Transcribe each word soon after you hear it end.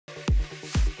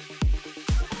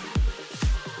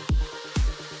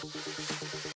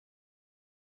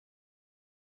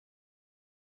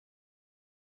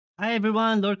Hi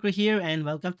everyone, Lord Crew here, and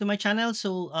welcome to my channel.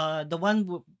 The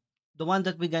one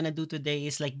that we're gonna do today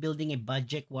is like building a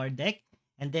budget war deck,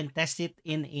 and then test it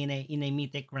in a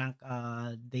mythic rank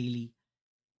daily.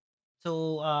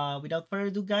 Without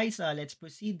further ado, guys, let's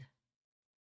proceed.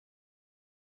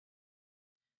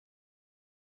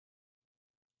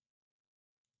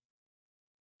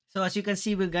 So as you can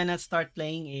see, we're gonna start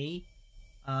playing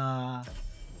uh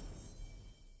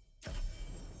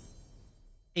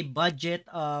a budget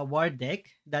war deck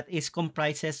that is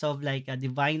comprises of like a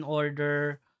divine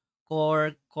order,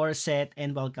 core set,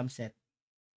 and welcome set.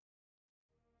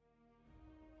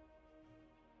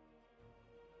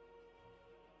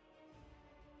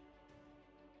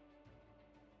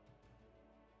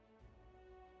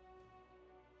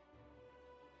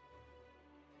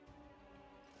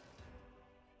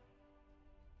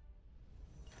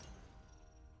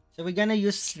 So we're gonna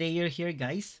use Slayer here,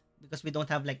 guys, because we don't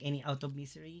have like any out of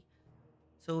misery.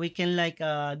 So we can like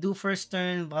do first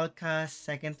turn Valkas,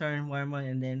 second turn Wormhole,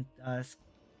 and then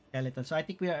Skeleton. So I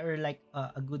think we are like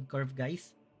a good curve,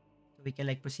 guys. So we can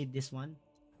like proceed this one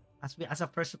as a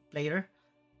first player.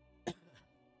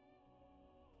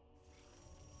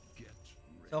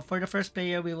 So for the first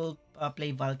player, we will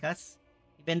play Valkas.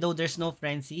 Even though there's no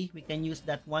frenzy, we can use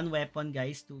that one weapon,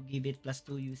 guys, to give it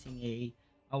 +2 using a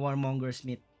Warmonger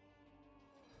Smith.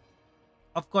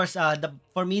 Of course, the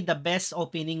for me the best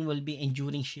opening will be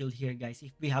Enduring Shield here, guys.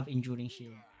 If we have Enduring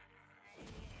Shield.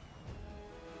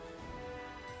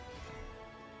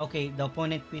 Okay, the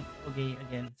opponent quit. Okay,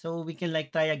 again. So we can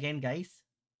like try again, guys,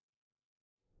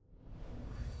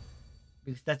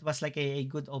 because that was like a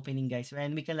good opening, guys,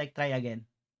 and we can like try again.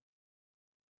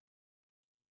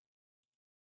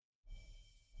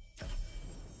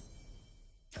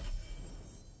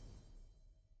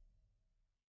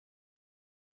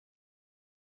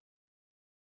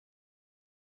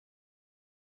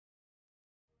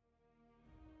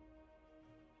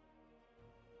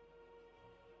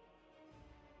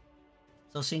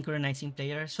 So synchronizing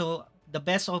player. So the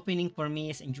best opening for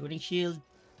me is Enduring Shield.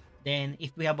 Then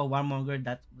if we have a Warmonger,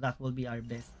 that will be our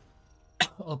best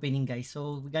opening, guys.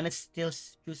 So we're gonna still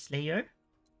choose Slayer.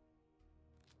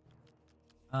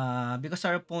 Because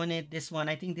our opponent, this one,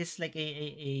 I think this is like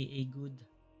a good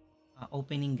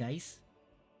opening, guys.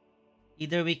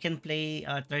 Either we can play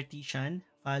Tertitian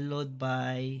followed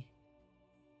by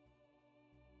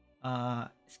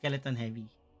Skeleton Heavy.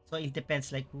 So it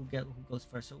depends like who goes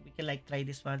first. So we can like try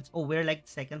this one. Oh, we're like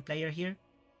second player here.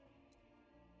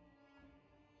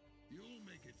 You'll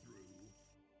make it through.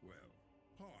 Well,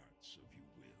 parts of you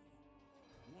will.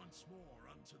 Once more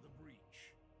unto the breach.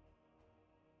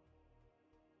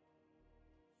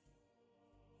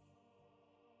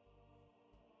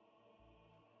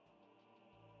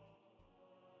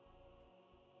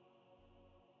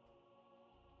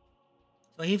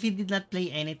 So if he did not play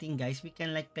anything, guys, we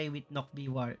can like play with Nokbi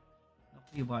Warriors.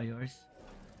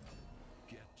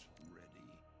 Get ready.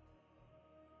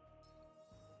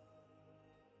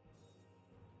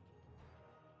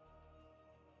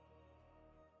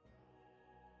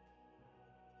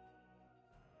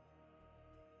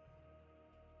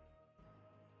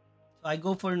 So I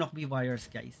go for Nokbi Warriors,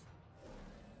 guys.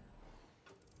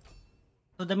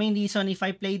 So the main reason, if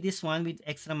I play this one with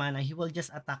extra mana, he will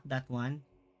just attack that one,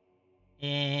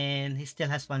 and he still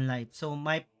has one life. So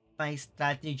my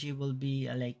strategy will be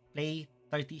like play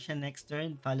Tartesian next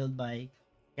turn, followed by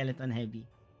Skeleton Heavy.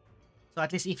 So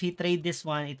at least if he trade this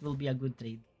one, it will be a good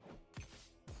trade.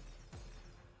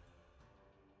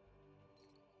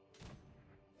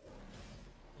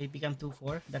 It become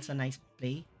 2-4. That's a nice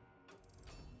play.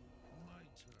 My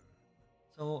turn.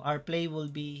 So our play will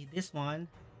be this one,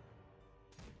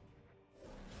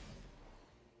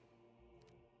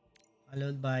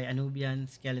 followed by Anubian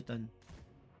Skeleton.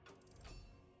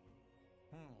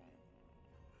 Hmm.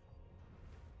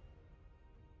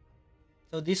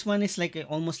 So this one is like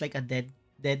almost like a dead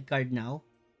card now,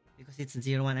 because it's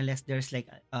 0-1 unless there's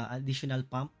like additional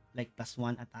pump like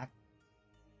 +1 attack.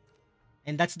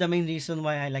 And that's the main reason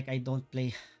why I don't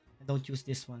play I don't use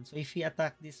this one. So if he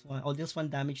attack this one or deals one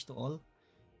damage to all,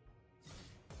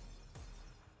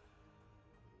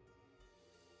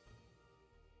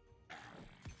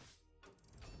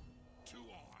 To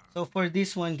arm. so for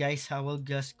this one, guys, I will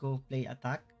just go play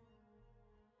attack.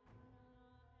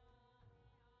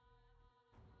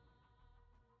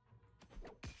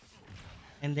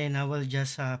 And then I will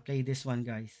just play this one,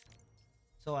 guys.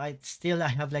 So I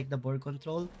have like the board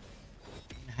control.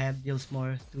 I have deals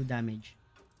more 2 damage.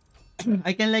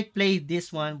 I can like play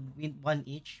this one with one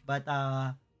each, but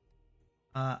uh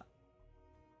I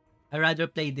rather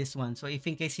play this one. So if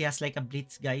in case he has like a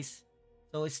blitz, guys,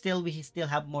 So still we still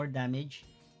have more damage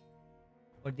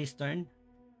for this turn.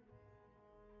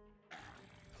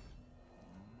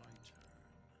 My turn.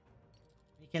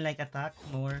 We can like attack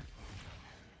more,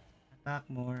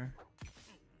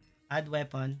 add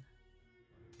weapon,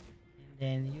 and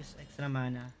then use extra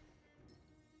mana.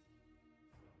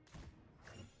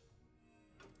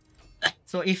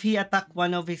 So if he attack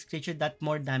one of his creature, that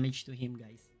more damage to him,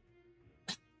 guys.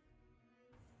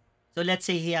 So let's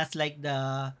say he has like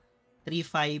the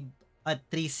 3-5 at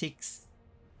 3-6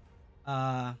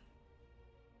 uh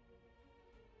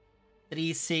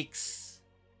 3-6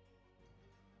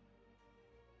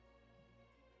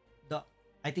 the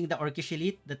I think the Orcish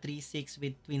Elite, the 3-6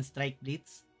 with Twin Strike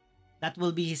Blitz. That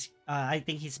will be his I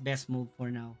think his best move for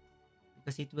now.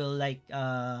 Because it will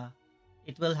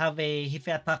have a if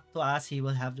he attack to us, he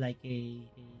will have like a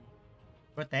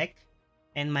protect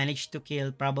and manage to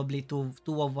kill probably two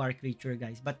of our creature,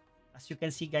 guys. But as you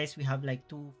can see, guys, we have like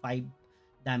 2-5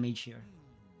 damage here.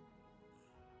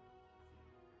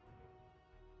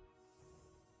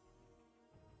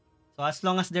 So as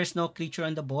long as there's no creature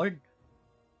on the board,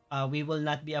 we will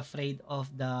not be afraid of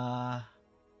the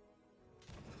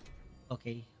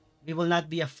okay. We will not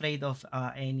be afraid of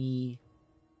any.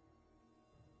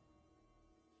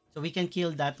 So we can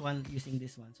kill that one using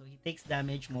this one. So he takes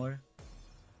damage more.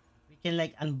 We can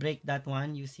like unbreak that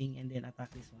one using and then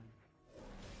attack this one.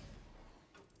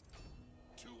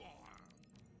 To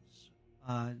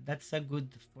arms. That's a good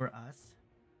for us.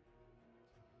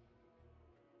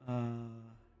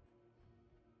 Uh,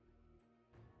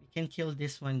 we can kill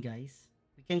this one, guys.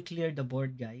 We can clear the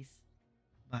board, guys,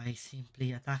 by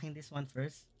simply attacking this one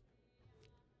first.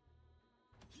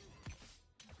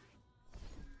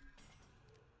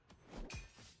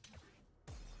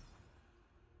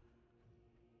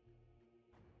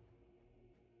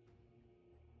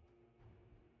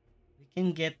 We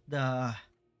can get the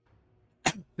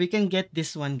we can get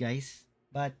this one, guys.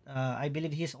 But I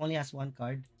believe he only has one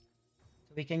card.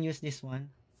 So we can use this one.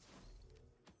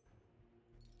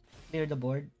 Clear the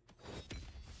board.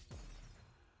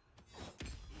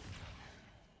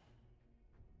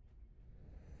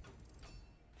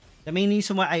 The main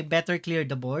reason why I better clear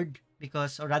the board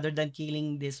because or rather than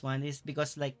killing this one is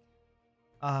because like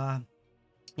uh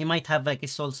he might have like a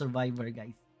soul survivor,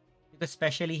 guys. Because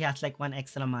especially he has like one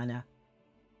extra mana.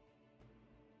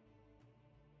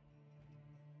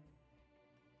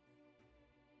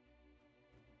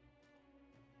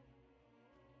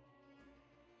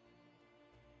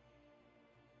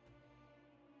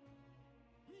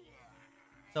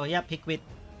 So yeah, pick with.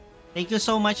 Thank you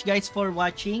so much, guys, for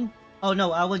watching. Oh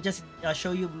no, I will just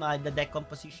show you the deck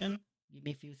composition. Give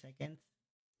me a few seconds.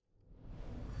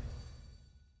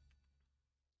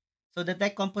 So the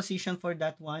deck composition for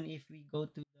that one, if we go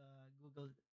to the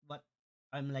Google, what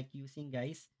I'm like using,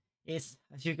 guys, is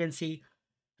as you can see.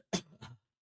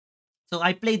 So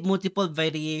I played multiple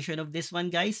variation of this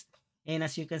one, guys, and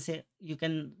as you can see,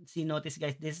 notice,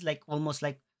 guys, this is like almost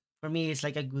like for me, it's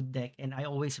like a good deck, and I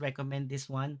always recommend this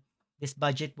one, this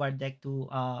budget war deck to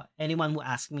anyone who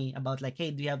asks me about like, hey,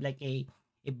 do you have like a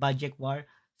budget war?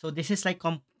 So this is like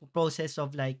process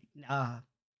of like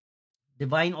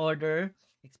divine order,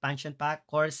 expansion pack,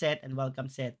 core set, and welcome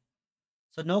set.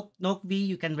 So Noke V,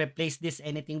 you can replace this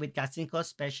anything with casting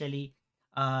cost, especially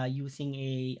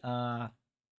using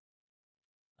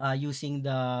using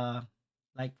the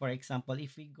like for example,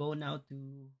 if we go now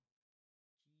to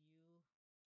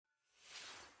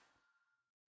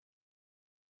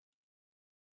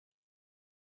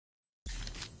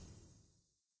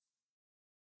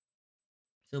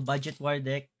so budget war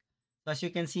deck. So as you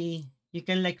can see, you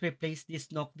can like replace this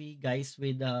Noke V, guys,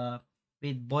 with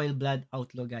Boil Blood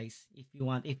Outlaw, guys. If you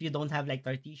want, if you don't have like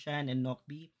Tartesian and Noke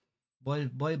V, Boil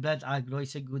Blood Aggro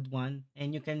is a good one,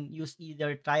 and you can use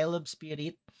either Trial of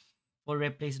Spirit for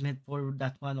replacement for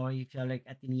that one, or if you're like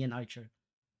Athenian Archer.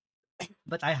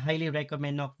 But I highly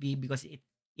recommend Nock V because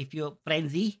if you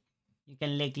frenzy, you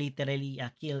can like literally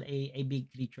kill a big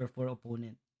creature for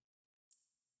opponent.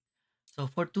 So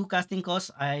for 2 casting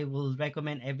costs, I will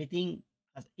recommend everything.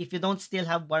 If you don't still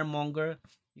have Warmonger,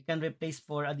 you can replace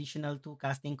for additional 2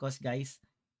 casting costs, guys,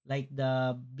 like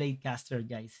the Blade Caster,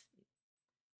 guys.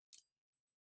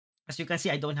 As you can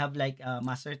see, I don't have like a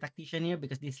Master Tactician here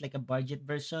because this is like a budget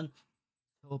version.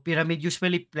 So Pyramid,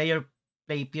 usually player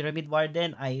play Pyramid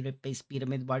Warden. I replace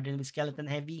Pyramid Warden with Skeleton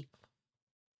Heavy.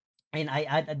 And I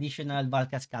add additional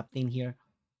Valkas Captain here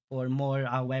for more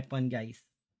weapon, guys.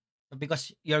 So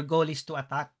because your goal is to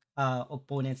attack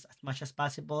opponents as much as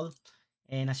possible.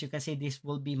 And as you can see, this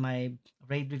will be my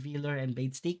Raid Revealer and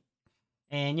Blade Stick.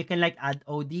 And you can like add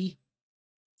OD.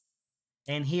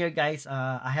 And here, guys,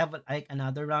 I have like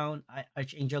another round,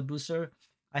 Archangel Bruiser.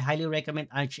 I highly recommend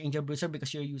Archangel Bruiser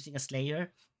because you're using a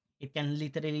Slayer. It can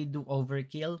literally do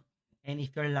overkill. And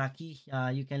if you're lucky,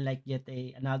 you can like get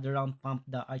another round pump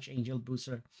the Archangel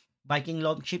Bruiser. Viking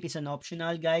Longship is an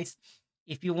optional, guys.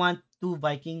 If you want two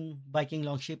Viking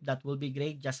Longship, that will be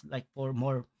great, just like for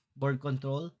more board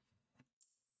control.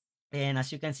 And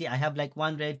as you can see, I have like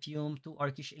one Red Fume, two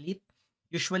Orcish Elite.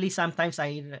 Usually, sometimes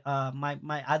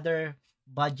my other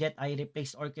budget, I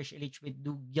replace Orcish Elite with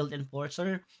Guild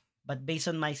Enforcer. But based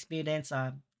on my experience,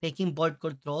 taking board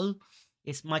control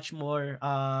is much more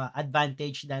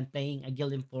advantage than playing a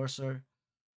Guild Enforcer,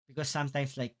 because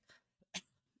sometimes like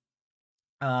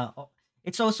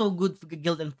it's also good for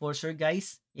Guild Enforcer,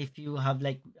 guys, if you have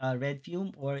like Red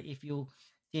Fume, or if you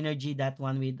synergy that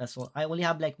one with the Soul. I only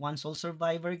have like one Soul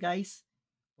Survivor, guys,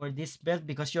 for this build,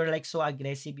 because you're like so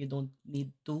aggressive, you don't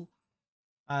need two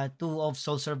of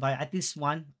Soul Survivor. At least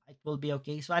one, it will be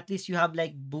okay. So at least you have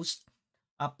like boost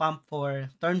a pump for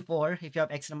turn 4. If you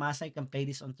have extra mana, you can play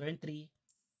this on turn 3.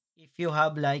 If you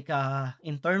have like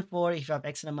in turn 4, if you have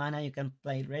extra mana, you can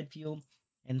play Red Fume.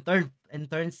 And turn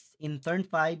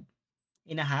 5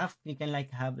 and a half, you can like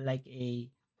have like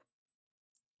a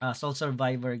Soul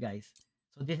Survivor, guys.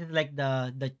 So this is like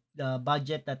the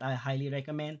budget that I highly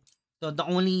recommend. So the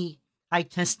only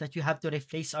items that you have to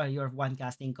replace are your one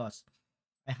casting cost.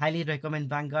 I highly recommend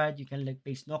Vanguard. You can like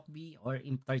place Nokbi or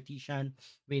Impartition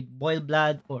with Boil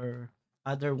Blood or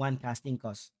other one casting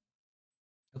cost.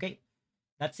 Okay,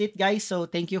 that's it, guys. So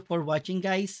thank you for watching,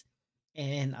 guys.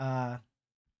 And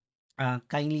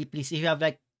kindly please, if you have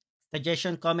like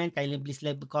suggestion, comment, kindly please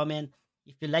leave a comment.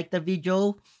 If you like the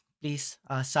video, please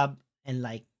sub and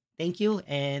like. Thank you,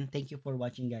 and thank you for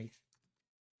watching, guys.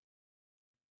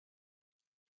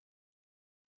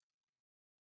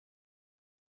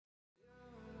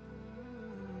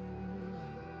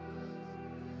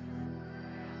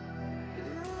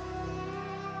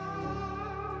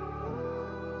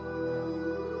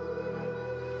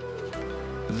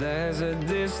 There's a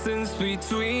distance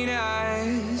between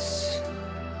us.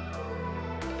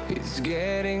 It's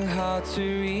getting hard to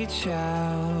reach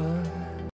out.